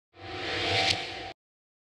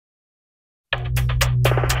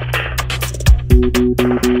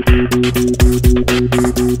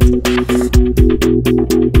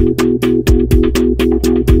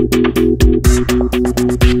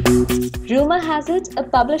has it, a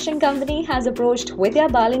publishing company has approached Vidya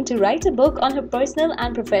Balan to write a book on her personal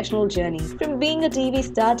and professional journey. From being a TV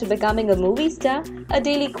star to becoming a movie star, a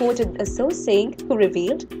Daily quoted a source saying, who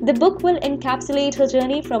revealed, the book will encapsulate her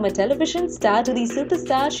journey from a television star to the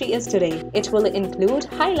superstar she is today. It will include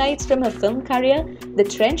highlights from her film career, the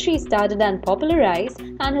trend she started and popularized,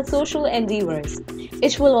 and her social endeavors.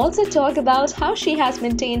 It will also talk about how she has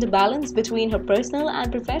maintained a balance between her personal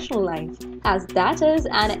and professional life, as that is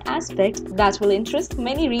an aspect that will interest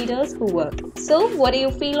many readers who work. So, what do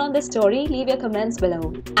you feel on this story? Leave your comments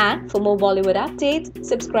below. And for more Bollywood updates,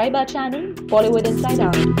 subscribe our channel, Bollywood Inside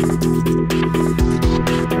Out.